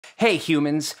Hey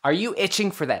humans, are you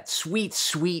itching for that sweet,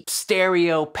 sweet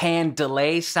stereo pan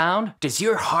delay sound? Does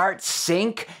your heart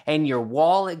sink and your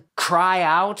wallet cry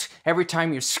out every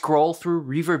time you scroll through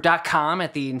Reverb.com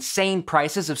at the insane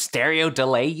prices of stereo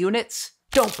delay units?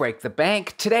 Don't break the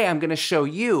bank. Today I'm gonna show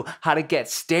you how to get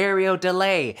stereo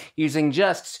delay using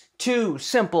just two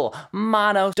simple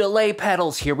mono delay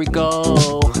pedals. Here we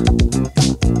go.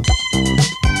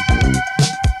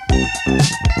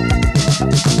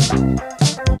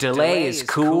 Delay is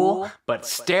cool, but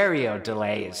stereo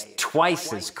delay is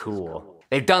twice as cool.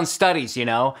 They've done studies, you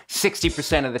know,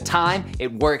 60% of the time,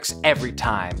 it works every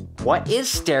time. What is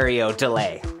stereo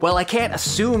delay? Well, I can't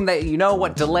assume that you know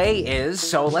what delay is,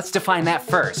 so let's define that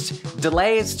first.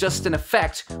 Delay is just an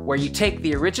effect where you take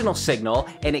the original signal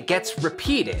and it gets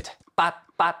repeated. Bop,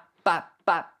 bop, bop,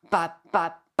 bop, bop,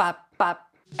 bop, bop, bop.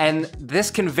 And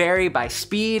this can vary by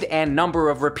speed and number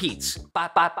of repeats.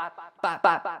 Bop, bop, bop, bop, bop,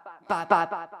 bop, bop,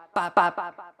 bop, bop, bop,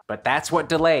 bop, bop. But that's what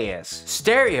delay is.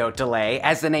 Stereo delay,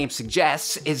 as the name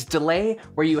suggests, is delay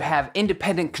where you have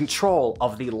independent control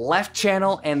of the left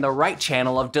channel and the right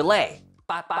channel of delay.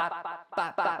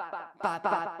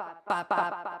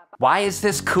 Why is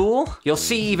this cool? You'll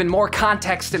see even more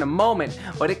context in a moment,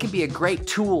 but it can be a great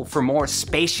tool for more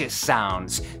spacious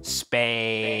sounds.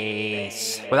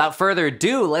 Space. Without further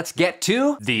ado, let's get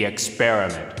to the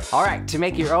experiment. All right, to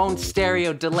make your own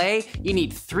stereo delay, you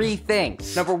need three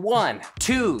things. Number one,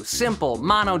 two simple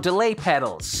mono delay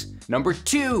pedals. Number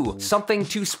two, something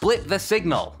to split the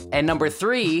signal. And number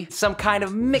three, some kind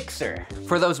of mixer.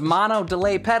 For those mono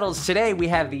delay pedals, today we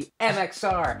have the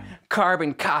MXR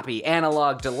carbon copy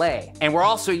analog delay. And we're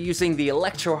also using the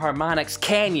Electro-Harmonix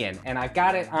Canyon, and I've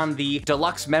got it on the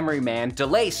Deluxe Memory Man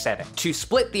delay setting. To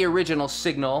split the original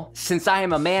signal, since I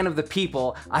am a man of the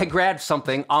people, I grabbed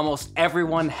something almost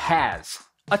everyone has.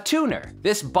 A tuner.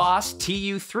 This Boss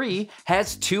TU3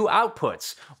 has two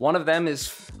outputs. One of them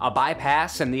is a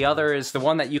bypass and the other is the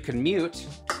one that you can mute.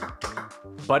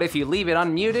 But if you leave it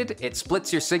unmuted, it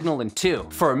splits your signal in two.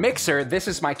 For a mixer, this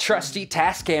is my trusty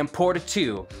TASCAM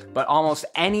Portastudio, but almost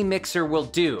any mixer will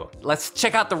do. Let's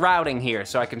check out the routing here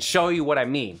so I can show you what I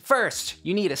mean. First,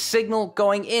 you need a signal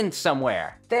going in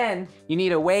somewhere. Then, you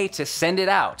need a way to send it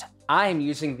out. I am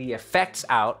using the effects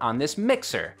out on this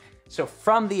mixer. So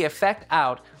from the effect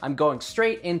out, I'm going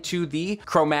straight into the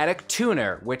chromatic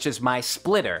tuner, which is my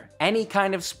splitter. Any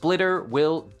kind of splitter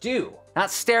will do.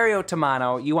 Not stereo to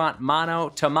mono, you want mono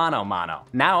to mono mono.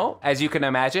 Now, as you can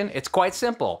imagine, it's quite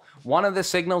simple. One of the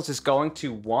signals is going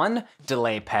to one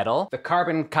delay pedal, the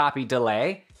carbon copy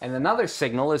delay, and another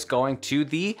signal is going to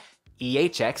the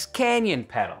EHX Canyon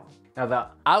pedal. Now the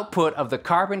output of the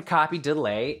carbon copy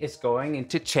delay is going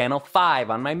into channel 5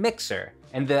 on my mixer.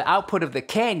 And the output of the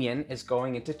Canyon is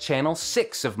going into channel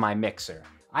 6 of my mixer.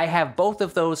 I have both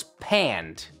of those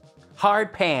panned,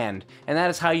 hard panned, and that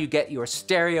is how you get your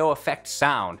stereo effect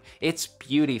sound. It's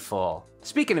beautiful.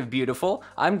 Speaking of beautiful,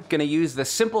 I'm gonna use the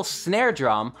simple snare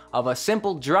drum of a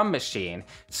simple drum machine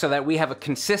so that we have a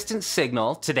consistent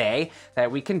signal today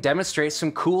that we can demonstrate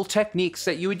some cool techniques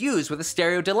that you would use with a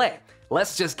stereo delay.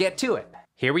 Let's just get to it.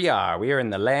 Here we are in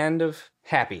the land of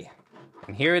happy,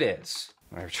 and here it is.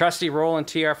 Our trusty Roland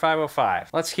TR-505.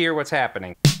 Let's hear what's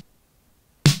happening.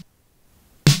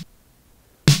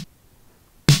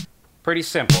 Pretty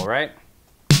simple, right?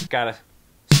 Got a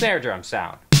snare drum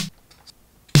sound.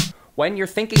 When you're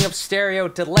thinking of stereo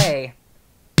delay,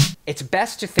 it's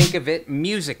best to think of it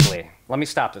musically. Let me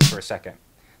stop this for a second.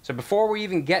 So before we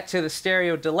even get to the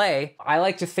stereo delay, I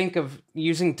like to think of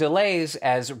using delays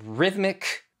as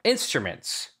rhythmic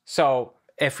instruments. So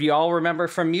if you all remember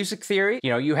from music theory,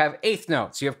 you know, you have eighth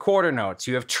notes, you have quarter notes,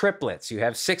 you have triplets, you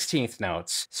have 16th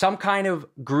notes. Some kind of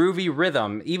groovy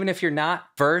rhythm, even if you're not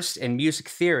versed in music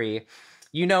theory,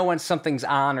 you know when something's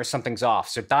on or something's off,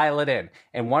 so dial it in.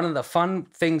 And one of the fun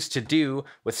things to do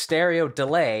with stereo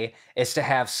delay is to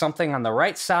have something on the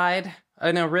right side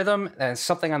in a rhythm and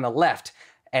something on the left.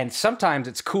 And sometimes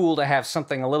it's cool to have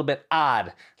something a little bit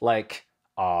odd, like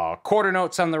quarter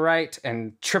notes on the right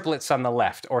and triplets on the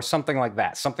left, or something like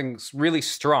that, something really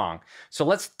strong. So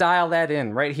let's dial that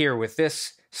in right here with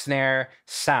this snare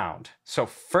sound. So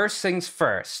first things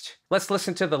first, let's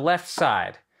listen to the left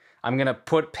side. I'm gonna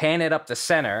pan it up the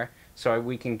center so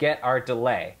we can get our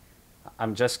delay.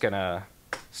 I'm just gonna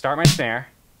start my snare.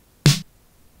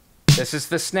 This is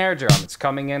the snare drum. It's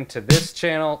coming into this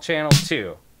channel, channel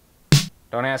 2.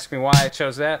 Don't ask me why I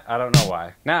chose that. I don't know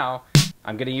why. Now,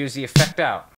 I'm gonna use the effect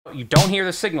out. You don't hear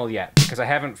the signal yet because I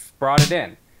haven't brought it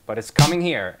in, but it's coming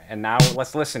here, and now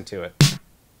let's listen to it.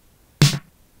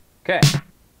 Okay.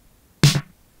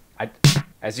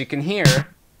 As you can hear,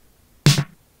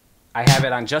 I have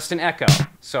it on just an echo,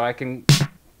 so I can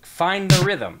find the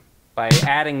rhythm by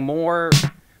adding more.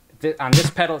 On this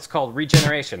pedal, it's called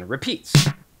regeneration, repeats.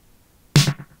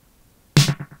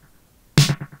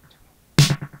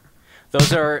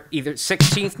 Those are either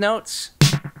 16th notes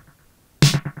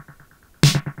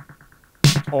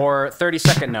or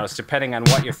 30-second notes, depending on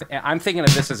what you're I'm thinking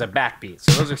of this as a backbeat,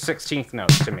 so those are 16th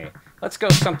notes to me. Let's go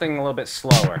something a little bit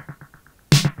slower.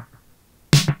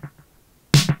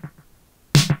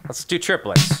 Let's do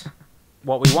triplets.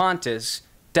 What we want is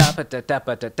there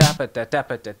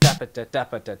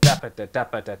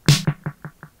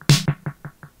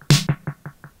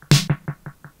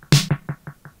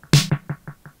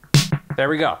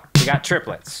we go. We got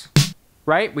triplets.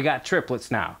 Right? We got triplets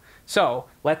now. So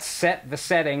let's set the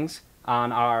settings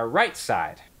on our right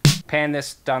side. Pan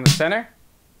this down the center.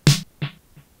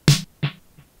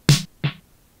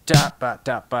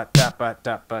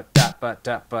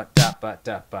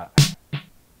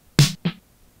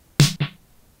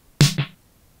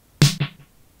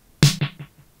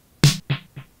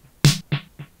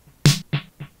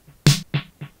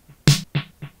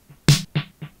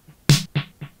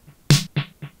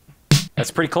 That's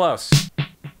pretty close.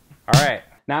 All right,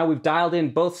 now we've dialed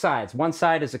in both sides. One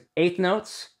side is eighth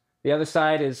notes, the other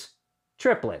side is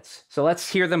triplets. So let's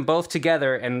hear them both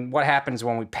together and what happens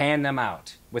when we pan them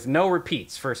out, with no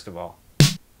repeats, first of all.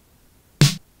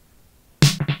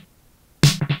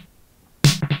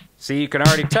 See, you can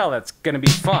already tell that's gonna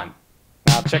be fun.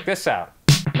 Now check this out.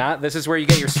 Now this is where you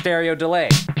get your stereo delay.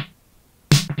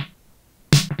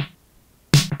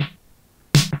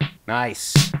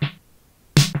 Nice.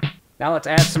 Now let's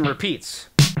add some repeats.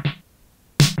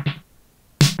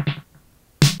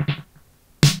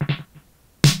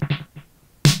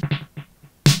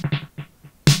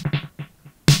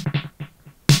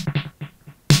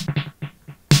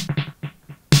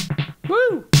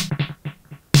 Woo!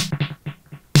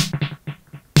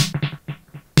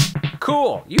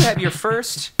 Cool, you have your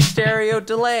first stereo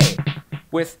delay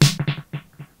with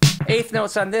eighth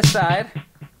notes on this side,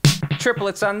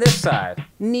 triplets on this side.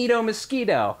 Neato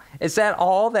mosquito. Is that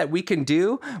all that we can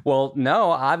do? Well,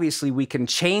 no, obviously we can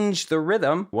change the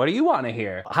rhythm. What do you want to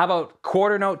hear? How about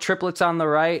quarter note triplets on the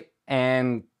right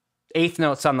and eighth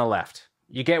notes on the left?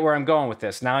 You get where I'm going with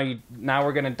this. Now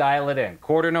we're gonna dial it in.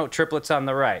 Quarter note triplets on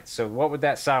the right. So what would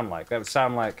that sound like? That would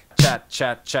sound like chat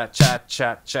chat chat chat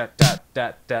chat chat dot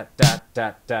dot dot dot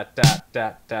dot dot dot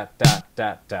dot dot dot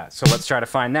dot dot. So let's try to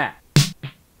find that.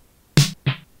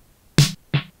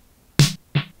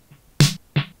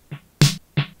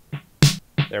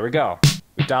 There we go.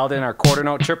 We dialed in our quarter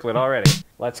note triplet already.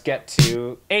 Let's get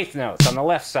to eighth notes on the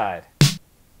left side.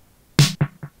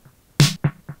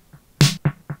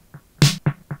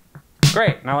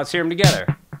 Great, now let's hear them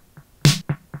together.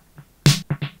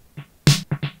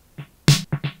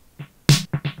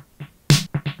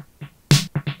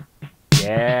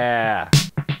 Yeah.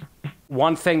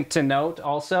 One thing to note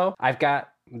also, I've got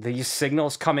these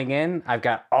signals coming in, I've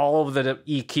got all of the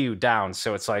EQ down,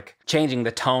 so it's like changing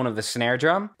the tone of the snare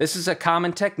drum. This is a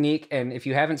common technique, and if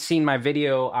you haven't seen my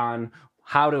video on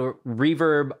how to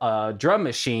reverb a drum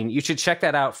machine, you should check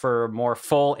that out for a more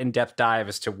full, in-depth dive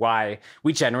as to why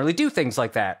we generally do things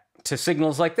like that to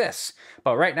signals like this.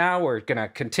 But right now, we're gonna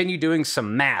continue doing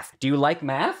some math. Do you like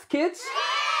math, kids?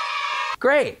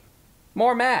 Great,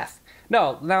 more math.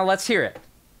 No, now let's hear it.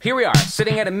 Here we are,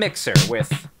 sitting at a mixer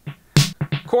with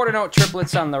quarter note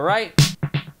triplets on the right,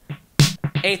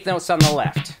 eighth notes on the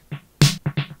left.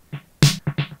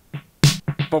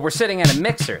 But we're sitting at a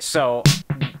mixer, so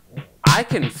I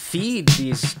can feed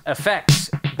these effects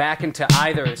back into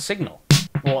either signal.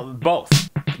 Well, both.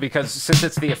 Because since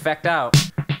it's the effect out,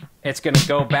 it's gonna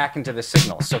go back into the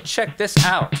signal. So check this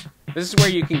out. This is where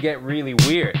you can get really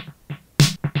weird.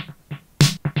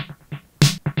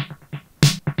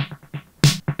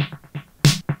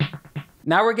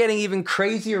 Now we're getting even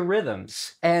crazier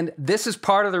rhythms. And this is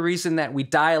part of the reason that we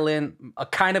dial in a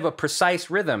kind of a precise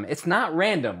rhythm. It's not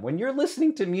random. When you're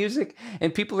listening to music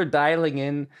and people are dialing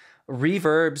in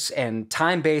reverbs and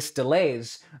time-based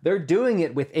delays, they're doing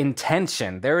it with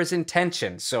intention. There is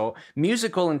intention. So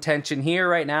musical intention here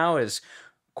right now is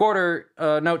quarter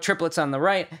note triplets on the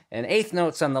right and eighth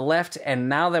notes on the left. And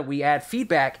now that we add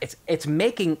feedback, it's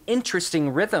making interesting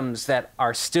rhythms that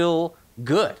are still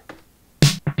good.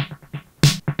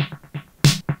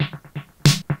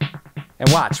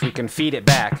 And watch, we can feed it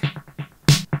back.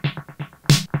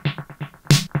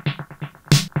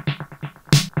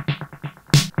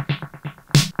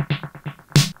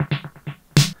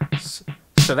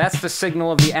 So that's the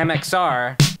signal of the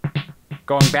MXR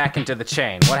going back into the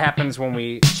chain. What happens when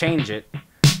we change it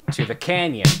to the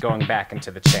canyon going back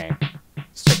into the chain?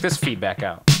 this feedback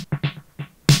out.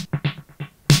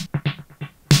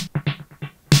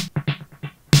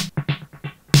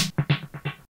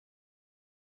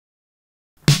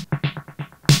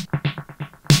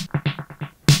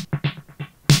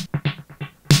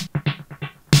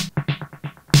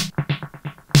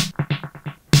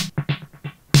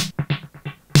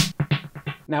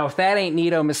 Now, if that ain't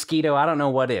neato mosquito, I don't know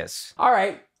what is. All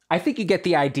right, I think you get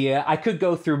the idea. I could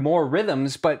go through more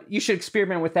rhythms, but you should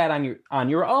experiment with that on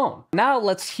your own. Now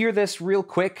let's hear this real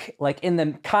quick, like in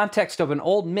the context of an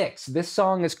old mix. This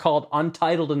song is called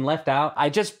Untitled and Left Out. I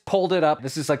just pulled it up.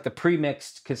 This is like the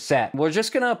pre-mixed cassette. We're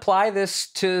just gonna apply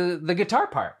this to the guitar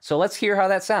part. So let's hear how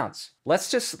that sounds. Let's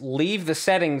just leave the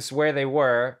settings where they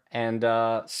were and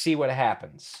see what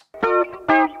happens.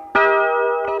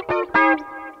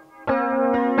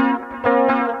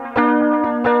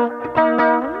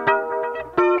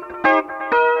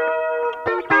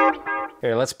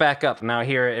 Here, let's back up now,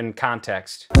 hear it in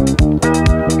context.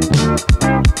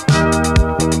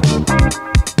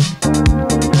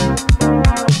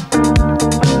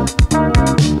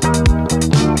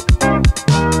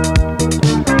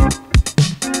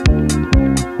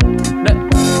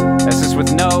 This is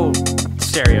with no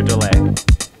stereo delay.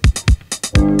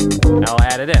 Now I'll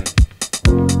add it in.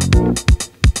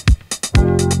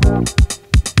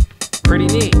 Pretty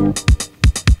neat.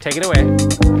 Take it away.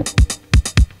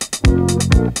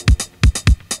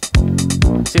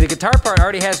 See, the guitar part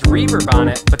already has reverb on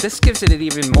it, but this gives it an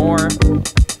even more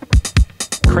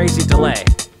crazy delay.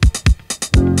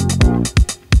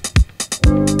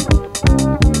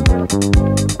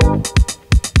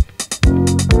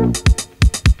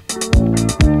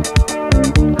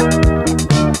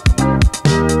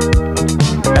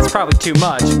 That's probably too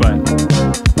much, but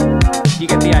you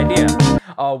get the idea.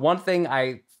 One thing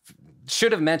I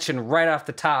should have mentioned right off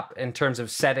the top in terms of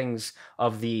settings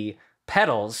of the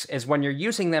pedals is when you're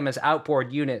using them as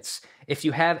outboard units, if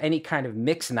you have any kind of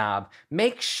mix knob,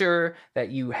 make sure that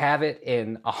you have it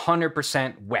in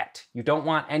 100% wet. You don't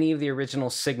want any of the original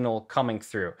signal coming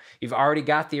through. You've already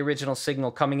got the original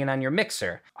signal coming in on your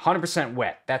mixer. 100%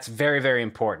 wet. That's very, very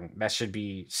important. That should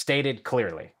be stated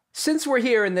clearly. Since we're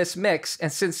here in this mix,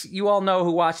 and since you all know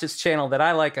who watch this channel that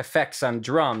I like effects on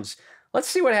drums, let's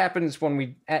see what happens when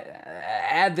we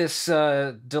add this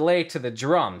delay to the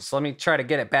drums. Let me try to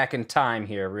get it back in time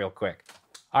here real quick.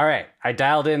 All right, I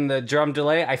dialed in the drum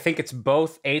delay. I think it's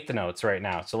both eighth notes right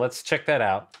now, so let's check that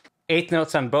out. Eighth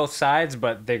notes on both sides,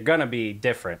 but they're gonna be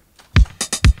different.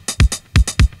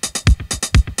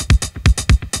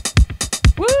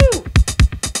 Woo!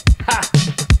 Ha!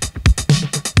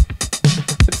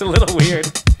 It's a little weird.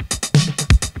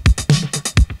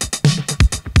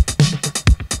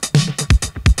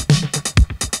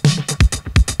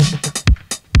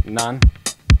 None.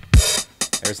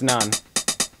 There's none.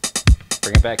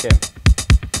 Bring it back in.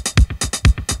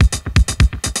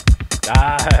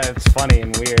 Ah, it's funny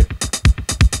and weird.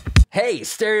 Hey,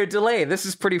 stereo delay. This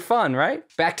is pretty fun, right?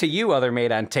 Back to you, other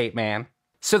Made on Tape man.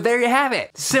 So there you have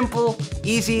it. Simple,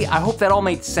 easy. I hope that all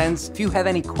made sense. If you have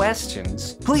any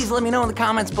questions, please let me know in the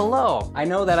comments below. I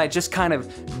know that I just kind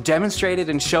of demonstrated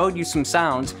and showed you some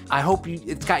sounds. I hope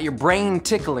it's got your brain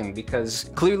tickling because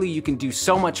clearly you can do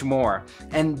so much more.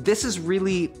 And this is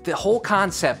really the whole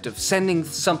concept of sending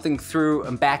something through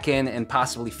and back in and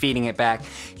possibly feeding it back.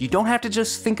 You don't have to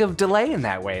just think of delay in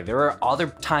that way. There are other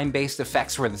time-based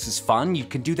effects where this is fun. You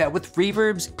can do that with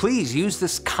reverbs. Please use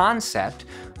this concept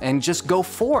and just go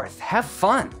forth, have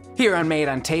fun. Here on Made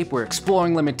on Tape, we're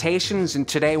exploring limitations, and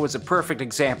today was a perfect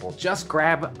example. Just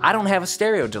grab, I don't have a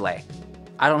stereo delay.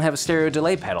 I don't have a stereo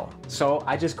delay pedal. So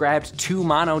I just grabbed 2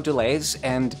 mono delays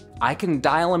and I can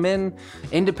dial them in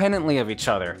independently of each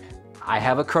other. I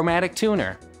have a chromatic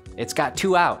tuner. It's got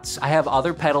 2 outs. I have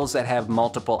other pedals that have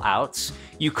multiple outs.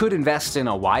 You could invest in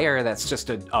a wire that's just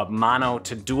a mono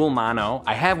to dual mono.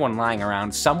 I have one lying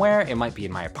around somewhere. It might be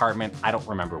in my apartment. I don't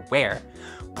remember where.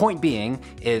 Point being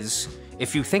is,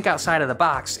 if you think outside of the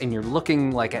box and you're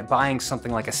looking like at buying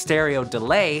something like a stereo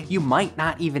delay, you might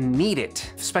not even need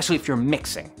it, especially if you're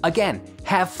mixing. Again,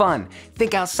 have fun.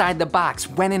 Think outside the box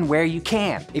when and where you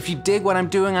can. If you dig what I'm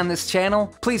doing on this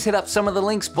channel, please hit up some of the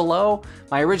links below.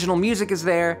 My original music is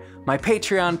there. My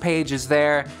Patreon page is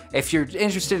there. If you're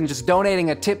interested in just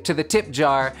donating a tip to the tip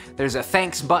jar, there's a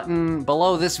thanks button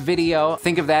below this video.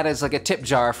 Think of that as like a tip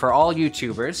jar for all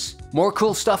YouTubers. More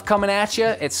cool stuff coming at you.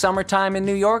 It's summertime in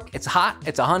New York. It's hot.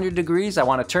 It's 100 degrees. I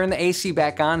want to turn the AC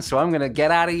back on, so I'm gonna get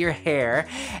out of your hair.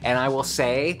 And I will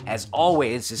say, as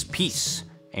always, is peace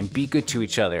and be good to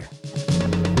each other.